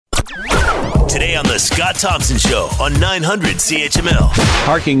Today on the Scott Thompson Show on 900 CHML.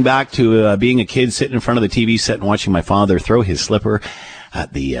 Harking back to being a kid sitting in front of the TV set and watching my father throw his slipper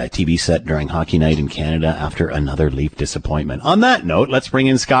at the TV set during hockey night in Canada after another Leaf disappointment. On that note, let's bring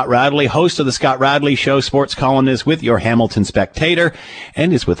in Scott Radley, host of the Scott Radley Show, sports columnist with your Hamilton Spectator,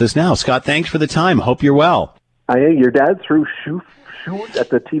 and is with us now. Scott, thanks for the time. Hope you're well. Your dad threw shoes at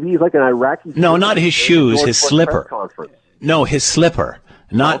the TV like an Iraqi. No, not his shoes, his slipper. No, his slipper.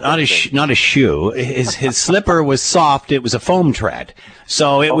 Not a shoe. His slipper was soft. It was a foam tread,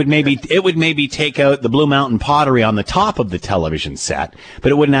 so it would maybe take out the Blue Mountain pottery on the top of the television set,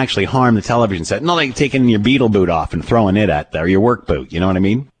 but it wouldn't actually harm the television set. Not like taking your Beetle boot off and throwing it at there, your work boot. You know what I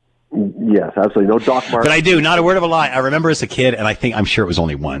mean? Yes, absolutely. No Doc Martens. But I do, not a word of a lie. I remember as a kid, and I'm sure it was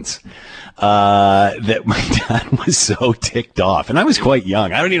only once, that my dad was so ticked off. And I was quite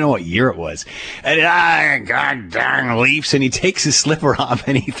young. I don't even know what year it was. And, God darn Leafs. And he takes his slipper off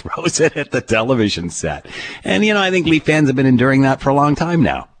and he throws it at the television set. And, I think Leaf fans have been enduring that for a long time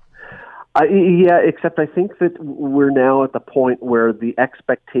now. Yeah, except I think that we're now at the point where the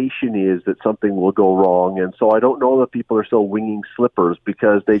expectation is that something will go wrong, and so I don't know that people are still winging slippers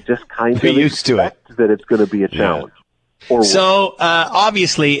because they just kind of used to it. That it's going to be a challenge. So,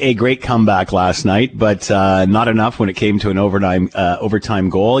 obviously a great comeback last night, but not enough when it came to an overtime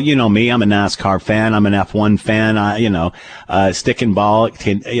goal. You know me, I'm a NASCAR fan, I'm an F1 fan, stick and ball.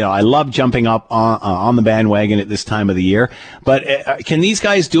 I love jumping up on the bandwagon at this time of the year. But can these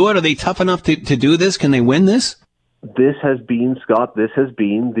guys do it? Are they tough enough to do this? Can they win this? This has been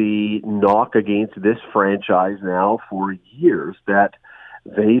the knock against this franchise now for years, that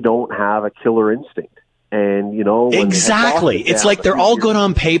they don't have a killer instinct. And, exactly. It's like they're all good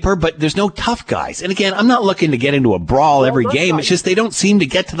on paper, but there's no tough guys. And again, I'm not looking to get into a brawl every game. It's just they don't seem to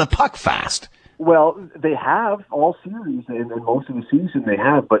get to the puck fast. Well, they have all series, and most of the season they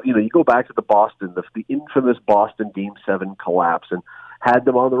have. But, you go back to the infamous Boston Game 7 collapse, and had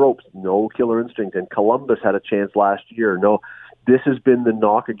them on the ropes. No killer instinct. And Columbus had a chance last year. No, this has been the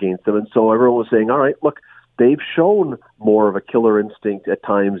knock against them. And so everyone was saying, all right, look, they've shown more of a killer instinct at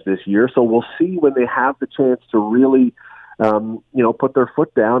times this year, so we'll see when they have the chance to really, put their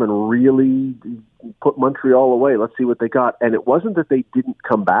foot down and really put Montreal away. Let's see what they got. And it wasn't that they didn't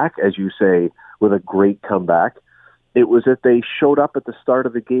come back, as you say, with a great comeback. It was that they showed up at the start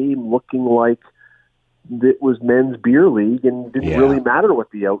of the game looking like it was men's beer league and didn't really matter what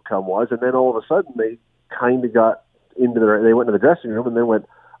the outcome was. And then all of a sudden they kind of got they went into the dressing room and then went,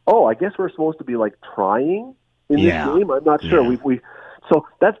 oh, I guess we're supposed to be like trying in this game. I'm not sure. Yeah. So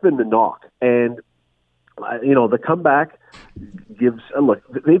that's been the knock, and the comeback gives. Look,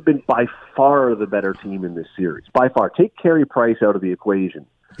 they've been by far the better team in this series. By far, take Carey Price out of the equation.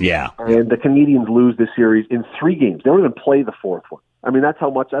 Yeah, and the Canadians lose this series in 3 games. They don't even play the 4th one. I mean, that's how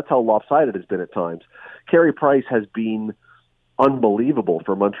lopsided it's been at times. Carey Price has been unbelievable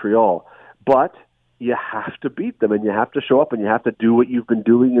for Montreal, but you have to beat them, and you have to show up, and you have to do what you've been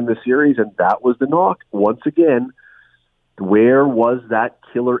doing in the series, and that was the knock. Once again, where was that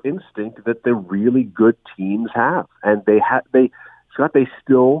killer instinct that the really good teams have? And they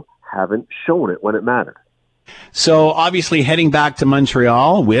still haven't shown it when it mattered. So obviously heading back to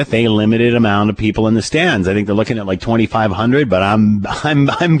Montreal with a limited amount of people in the stands. I think they're looking at like 2,500, but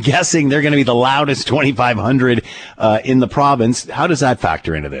I'm guessing they're going to be the loudest 2,500 in the province. How does that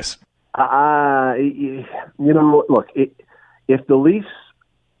factor into this? Look, if the Leafs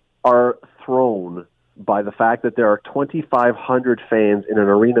are thrown by the fact that there are 2,500 fans in an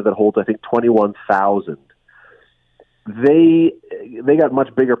arena that holds, I think, 21,000, they got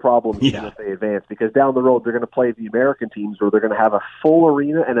much bigger problems if they advance, because down the road they're going to play the American teams where they're going to have a full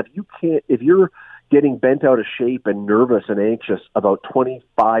arena, and if you're getting bent out of shape and nervous and anxious about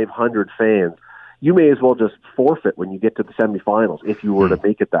 2,500 fans, you may as well just forfeit when you get to the semifinals if you were to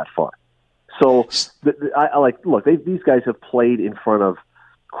make it that far. So, these guys have played in front of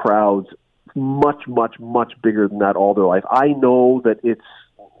crowds much, much, much bigger than that all their life. I know that it's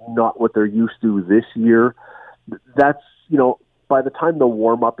not what they're used to this year. That's, by the time the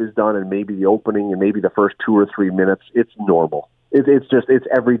warm-up is done and maybe the opening and maybe the first 2 or 3 minutes, it's normal. It's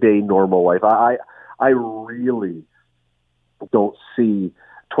everyday normal life. I really don't see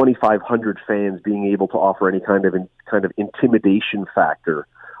 2,500 fans being able to offer any kind of intimidation factor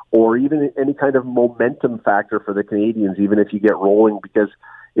or even any kind of momentum factor for the Canadians, even if you get rolling, because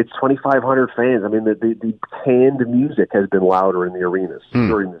it's 2,500 fans. I mean, the canned music has been louder in the arenas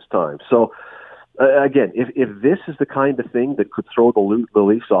during this time. So, again, if this is the kind of thing that could throw the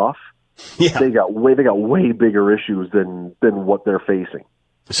Leafs off, they got way bigger issues than what they're facing.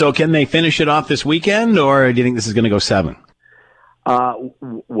 So can they finish it off this weekend, or do you think this is going to go 7?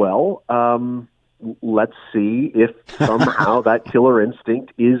 Let's see if somehow that killer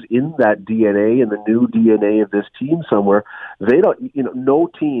instinct is in that DNA and the new DNA of this team somewhere. They don't, no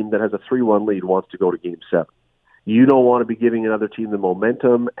team that has a 3-1 lead wants to go to Game 7. You don't want to be giving another team the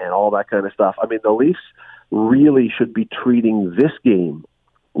momentum and all that kind of stuff. I mean, the Leafs really should be treating this game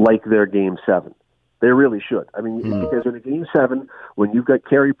like their Game 7. They really should. I mean, because in a Game 7, when you've got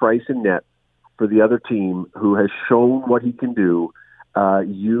Carey Price in net for the other team who has shown what he can do,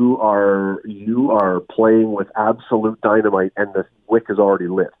 you are playing with absolute dynamite, and the wick is already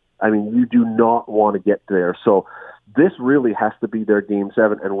lit. I mean, you do not want to get there. So this really has to be their Game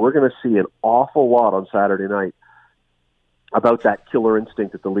 7, and we're going to see an awful lot on Saturday night about that killer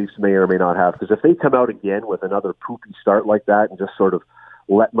instinct that the Leafs may or may not have. Because if they come out again with another poopy start like that and just sort of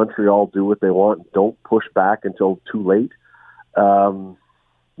let Montreal do what they want and don't push back until too late,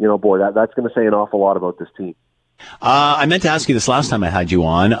 boy, that's going to say an awful lot about this team. I meant to ask you this last time I had you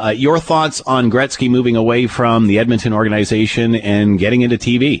on. Your thoughts on Gretzky moving away from the Edmonton organization and getting into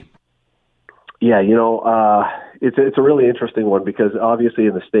TV? Yeah, it's a really interesting one because obviously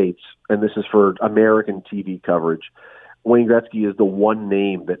in the States, and this is for American TV coverage, Wayne Gretzky is the one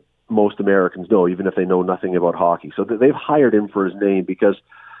name that most Americans know, even if they know nothing about hockey. So they've hired him for his name because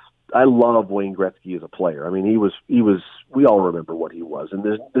I love Wayne Gretzky as a player. I mean, he was. We all remember what he was, and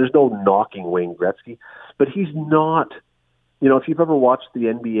there's no knocking Wayne Gretzky, but he's not. If you've ever watched the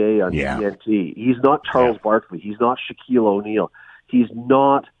NBA on TNT, he's not Charles Barkley. He's not Shaquille O'Neal. He's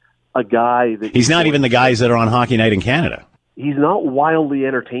not a guy that. He's not even the guys that are on Hockey Night in Canada. He's not wildly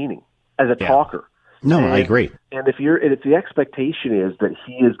entertaining as a talker. No, I agree. And if the expectation is that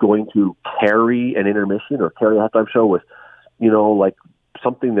he is going to carry an intermission or carry a halftime show with, like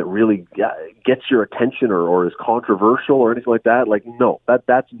something that really gets your attention or is controversial or anything like that, no,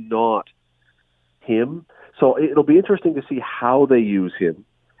 that's not him. So it'll be interesting to see how they use him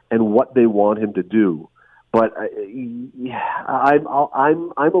and what they want him to do. But I'm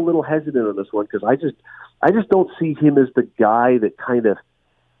a little hesitant on this one because I just don't see him as the guy that kind of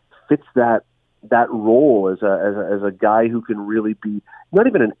fits that role as a guy who can really be not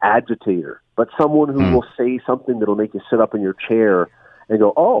even an agitator, but someone who will say something that'll make you sit up in your chair and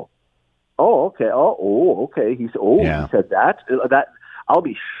go, okay. He said that. I'll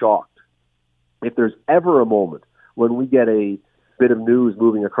be shocked if there's ever a moment when we get a bit of news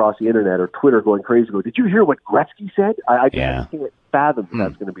moving across the internet or Twitter going crazy. Did you hear what Gretzky said? I can't fathom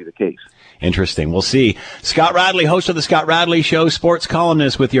that's going to be the case. Interesting. We'll see. Scott Radley, host of the Scott Radley Show, sports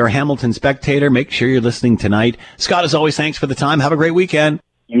columnist with your Hamilton Spectator. Make sure you're listening tonight. Scott, as always, thanks for the time. Have a great weekend.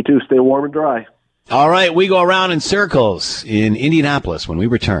 You too. Stay warm and dry. All right. We go around in circles in Indianapolis when we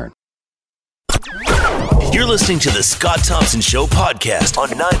return. You're listening to the Scott Thompson Show podcast on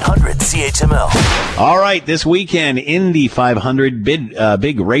 900 CHML. All right, this weekend, Indy 500,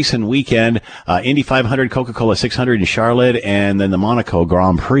 big racing weekend. Indy 500, Coca-Cola 600 in Charlotte, and then the Monaco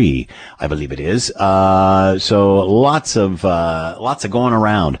Grand Prix, I believe it is. So lots of going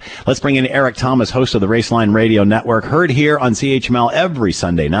around. Let's bring in Erik Tomas, host of the Raceline Radio Network, heard here on CHML every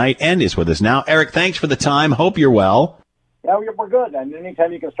Sunday night, and is with us now. Erik, thanks for the time. Hope you're well. Yeah, we're good. And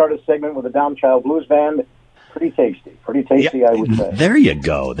anytime you can start a segment with a Down Child Blues band, pretty tasty, yeah, I would say. There you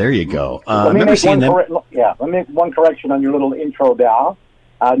go. Let me make one correction on your little intro there.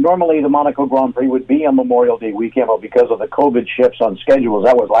 Normally the Monaco Grand Prix would be on Memorial Day weekend, but because of the COVID shifts on schedules,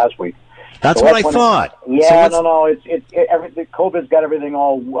 that was last week. That's what I thought. Everything. COVID's got everything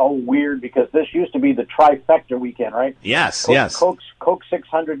all weird because this used to be the trifecta weekend, right? Yes. Coke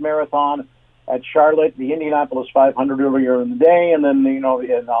 600 marathon at Charlotte, the Indianapolis 500 earlier in the day, and then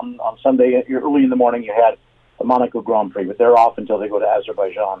on Sunday early in the morning you had the Monaco Grand Prix, but they're off until they go to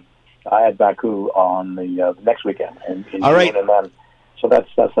Azerbaijan at Baku on the next weekend in All June, right. and then so that's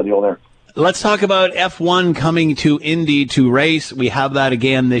the deal there. Let's talk about F1 coming to Indy to race. We have that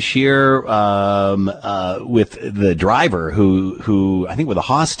again this year with the driver who I think with the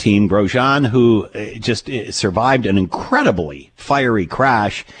Haas team, Grosjean, who just survived an incredibly fiery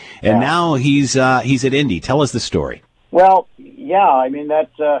crash, and now he's at Indy. Tell us the story. Well, yeah, I mean that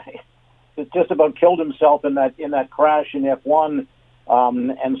it just about killed himself in that crash in F1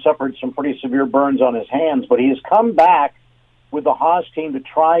 and suffered some pretty severe burns on his hands, but he has come back with the Haas team to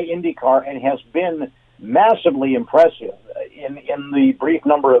try IndyCar and has been massively impressive in the brief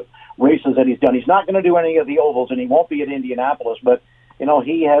number of races that he's done. He's not going to do any of the ovals, and he won't be at Indianapolis, but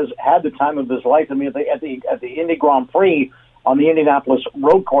he has had the time of his life. I mean, at the Indy Grand Prix on the Indianapolis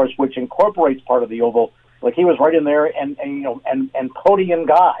road course, which incorporates part of the oval, like he was right in there and podium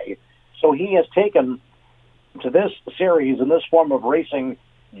guy. So he has taken to this series and this form of racing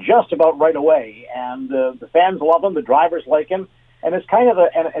just about right away, and the fans love him, the drivers like him, And it's kind of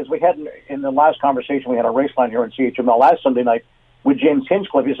and as we had in the last conversation, we had a race line here in CHML last Sunday night with James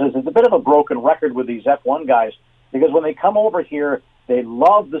Hinchcliffe. He says it's a bit of a broken record with these F1 guys because when they come over here, they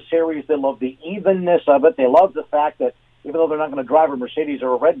love the series. They love the evenness of it. They love the fact that even though they're not going to drive a Mercedes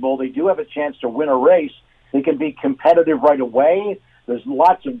or a Red Bull, they do have a chance to win a race. They can be competitive right away. There's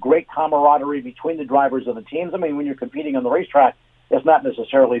lots of great camaraderie between the drivers and the teams. I mean, when you're competing on the racetrack, it's not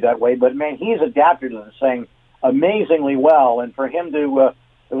necessarily that way. But, man, he's adapted to this thing amazingly well. And for him to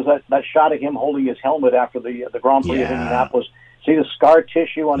there was that shot of him holding his helmet after the Grand Prix of Indianapolis. See the scar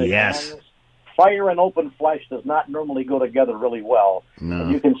tissue on his hands? Fire and open flesh does not normally go together really well. No.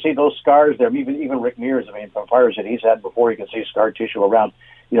 And you can see those scars there. Even Rick Mears, I mean, from fires that he's had before, you can see scar tissue around,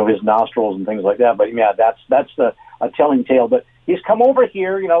 his nostrils and things like that. But, yeah, that's a telling tale. But he's come over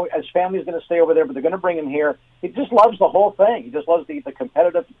here, his family's going to stay over there, but they're going to bring him here. He just loves the whole thing. He just loves the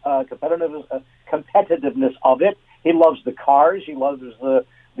competitiveness of it. He loves the cars. He loves the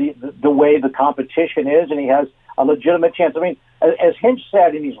way the competition is, and he has a legitimate chance. I mean, as Hinch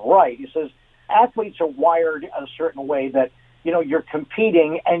said, and he's right, he says, athletes are wired a certain way that, you're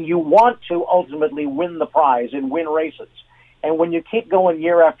competing and you want to ultimately win the prize and win races. And when you keep going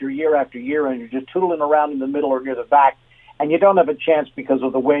year after year after year and you're just tootling around in the middle or near the back and you don't have a chance because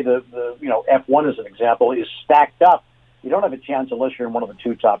of the way the F1 as an example is stacked up, you don't have a chance unless you're in one of the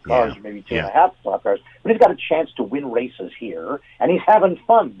two top cars or maybe two and a half top cars. But he's got a chance to win races here and he's having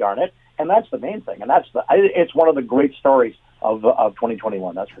fun, darn it. And that's the main thing. And it's one of the great stories of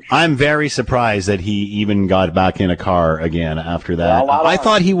 2021, that's for sure. I'm very surprised that he even got back in a car again after that. I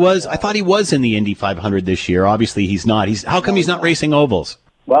thought he was in the Indy 500 this year. Obviously he's not. How come he's not racing ovals?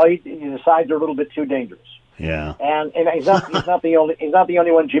 Well, he decides they're a little bit too dangerous. Yeah. And he's not the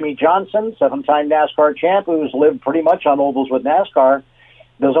only one. Jimmy Johnson, 7-time NASCAR champ who's lived pretty much on ovals with NASCAR,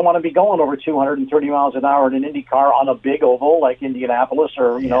 doesn't want to be going over 230 miles an hour in an Indy car on a big oval like Indianapolis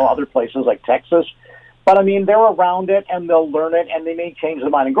or other places like Texas. But, I mean, they're around it, and they'll learn it, and they may change their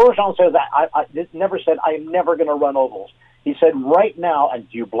mind. And Grosjean says that I never said, I am never going to run ovals. He said right now, and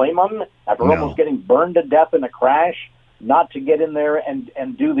do you blame him, after almost getting burned to death in a crash, not to get in there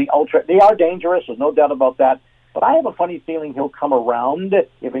and do the ultra? They are dangerous, there's no doubt about that. But I have a funny feeling he'll come around,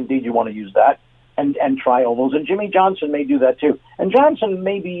 if indeed you want to use that, and try ovals. And Jimmy Johnson may do that, too. And Johnson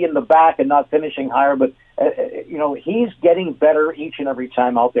may be in the back and not finishing higher, but he's getting better each and every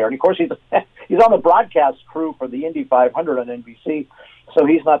time out there. And, of course, he's on the broadcast crew for the Indy 500 on NBC, so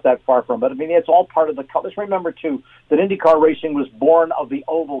he's not that far from it. I mean, it's all part of the – let's remember, too, that IndyCar racing was born of the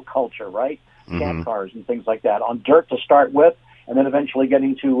oval culture, right? Mm-hmm. Camp cars and things like that, on dirt to start with, and then eventually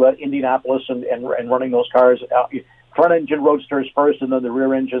getting to Indianapolis and running those cars, front-engine roadsters first, and then the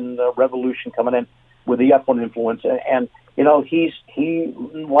rear-engine revolution coming in with the F1 influence. And he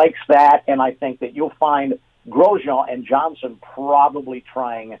likes that, and I think that you'll find Grosjean and Johnson probably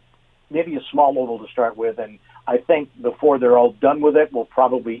trying maybe a small oval to start with, and I think before they're all done with it, we'll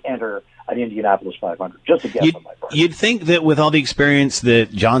probably enter an Indianapolis 500, just a guess on my part. You'd think that with all the experience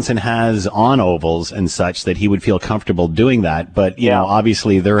that Johnson has on ovals and such, that he would feel comfortable doing that, but,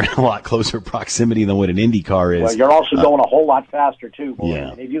 obviously they're in a lot closer proximity than what an Indy car is. Well, you're also going a whole lot faster, too. Boy.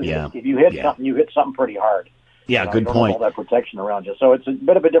 Yeah, and if you hit something, you hit something pretty hard. Yeah, good point. All that protection around you, so it's a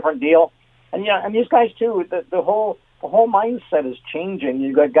bit of a different deal. And and these guys too. The whole mindset is changing.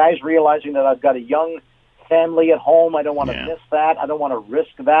 You've got guys realizing that I've got a young family at home. I don't want to miss that. I don't want to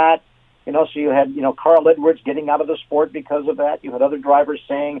risk that. So you had Carl Edwards getting out of the sport because of that. You had other drivers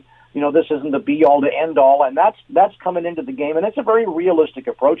saying this isn't the be all to end all, and that's coming into the game. And it's a very realistic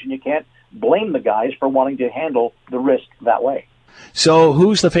approach, and you can't blame the guys for wanting to handle the risk that way. So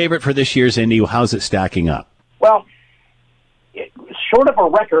who's the favorite for this year's Indy? How's it stacking up? Well, short of a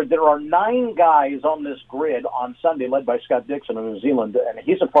record, there are 9 guys on this grid on Sunday, led by Scott Dixon of New Zealand, and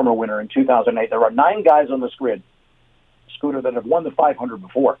he's a former winner in 2008. There are 9 guys on this grid, Scooter, that have won the 500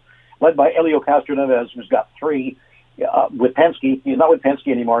 before, led by Helio Castroneves, who's got 3 with Penske. He's not with Penske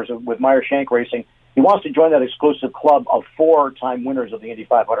anymore, so with Meyer Shank Racing. He wants to join that exclusive club of 4-time winners of the Indy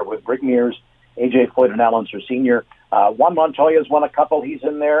 500 with Rick Mears, A.J. Foyt, and Alan Sir. Juan Montoya's won a couple. He's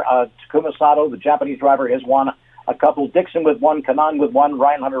in there. Takuma Sato, the Japanese driver, has won a couple. Dixon with 1, Kanaan with 1,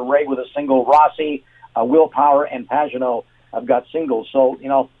 Ryan Hunter-Ray with a single, Rossi, Will Power, and Pagenaud have got singles. So,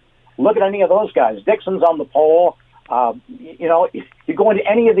 look at any of those guys. Dixon's on the pole. You go into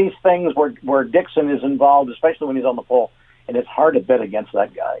any of these things where Dixon is involved, especially when he's on the pole, and it's hard to bet against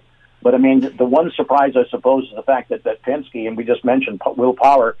that guy. But, I mean, the one surprise, I suppose, is the fact that Penske, and we just mentioned Will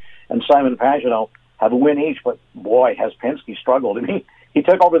Power and Simon Pagenaud, have a win each, but boy, has Penske struggled. I mean, he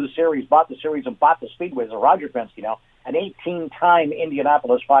took over the series, bought the series, and bought the speedways. Roger Penske now, an 18-time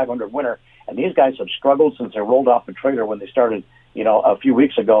Indianapolis 500 winner, and these guys have struggled since they rolled off the trailer when they started a few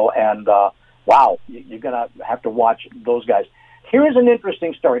weeks ago. And wow, you're going to have to watch those guys. Here's an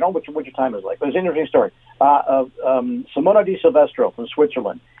interesting story. I don't know what your time is like, but it's an interesting story. Simona Di Silvestro from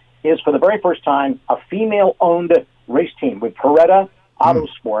Switzerland is, for the very first time, a female-owned race team with Peretta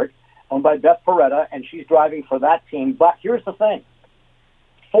Autosport, owned by Beth Peretta, and she's driving for that team. But here's the thing.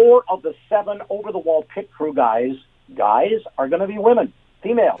 4 of the 7 over-the-wall pit crew guys are going to be women,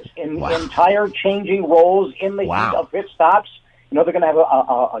 females, in tire changing roles in the heat of pit stops. They're going to have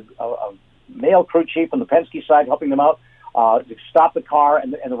a male crew chief on the Penske side helping them out to stop the car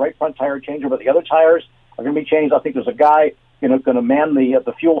and the right front tire changer, but the other tires are going to be changed. I think there's a guy going to man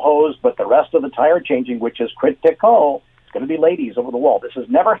the fuel hose, but the rest of the tire changing, which is critical, is going to be ladies over the wall. This has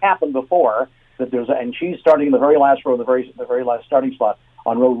never happened before. And she's starting in the very last row, the very last starting slot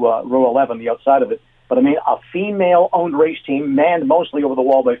on row 11, the outside of it. But I mean, a female-owned race team manned mostly over the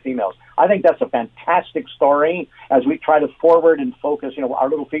wall by females. I think that's a fantastic story as we try to forward and focus. Our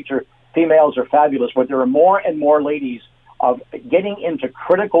little feature, females are fabulous, but there are more and more ladies of getting into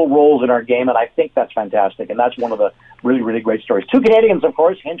critical roles in our game, and I think that's fantastic, and that's one of the really, really great stories. 2 Canadians, of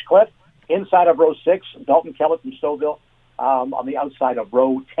course, Hinchcliffe, inside of row 6, Dalton Kellett from Stouffville on the outside of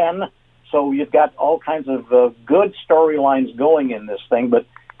row 10. So you've got all kinds of good storylines going in this thing, but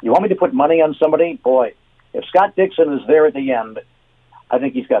you want me to put money on somebody? Boy, if Scott Dixon is there at the end, I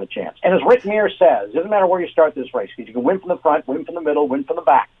think he's got a chance. And as Rick Mears says, it doesn't matter where you start this race, because you can win from the front, win from the middle, win from the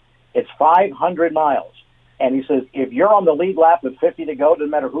back. It's 500 miles. And he says, if you're on the lead lap with 50 to go, doesn't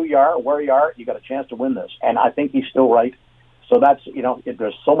matter who you are or where you are, you got a chance to win this. And I think he's still right. So that's,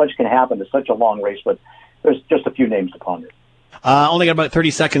 there's so much can happen. It's such a long race, but there's just a few names to ponder. Only got about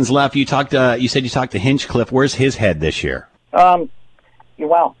 30 seconds left. You said you talked to Hinchcliffe. Where's his head this year?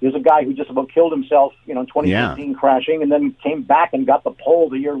 Wow, there's a guy who just about killed himself, in 2015 crashing, and then came back and got the pole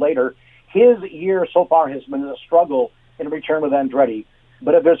the year later. His year so far has been a struggle in return with Andretti.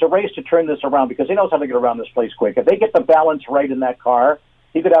 But if there's a race to turn this around, because he knows how to get around this place quick, if they get the balance right in that car,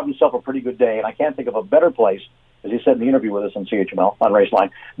 he could have himself a pretty good day. And I can't think of a better place, as he said in the interview with us on CHML, on Raceline,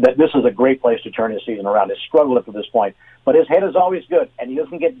 that this is a great place to turn his season around. He's struggled up to this point. But his head is always good, and he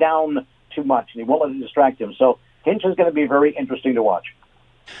doesn't get down too much, and he won't let it distract him. So Hinch is going to be very interesting to watch.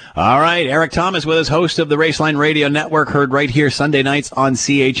 All right, Erik Tomas with us, host of the Raceline Radio Network, heard right here Sunday nights on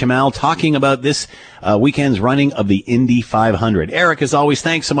CHML, talking about this weekend's running of the Indy 500. Erik, as always,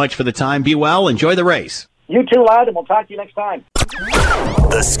 thanks so much for the time. Be well. Enjoy the race. You too, lad, and we'll talk to you next time.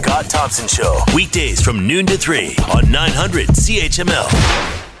 The Scott Thompson Show, weekdays from noon to 3 on 900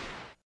 CHML.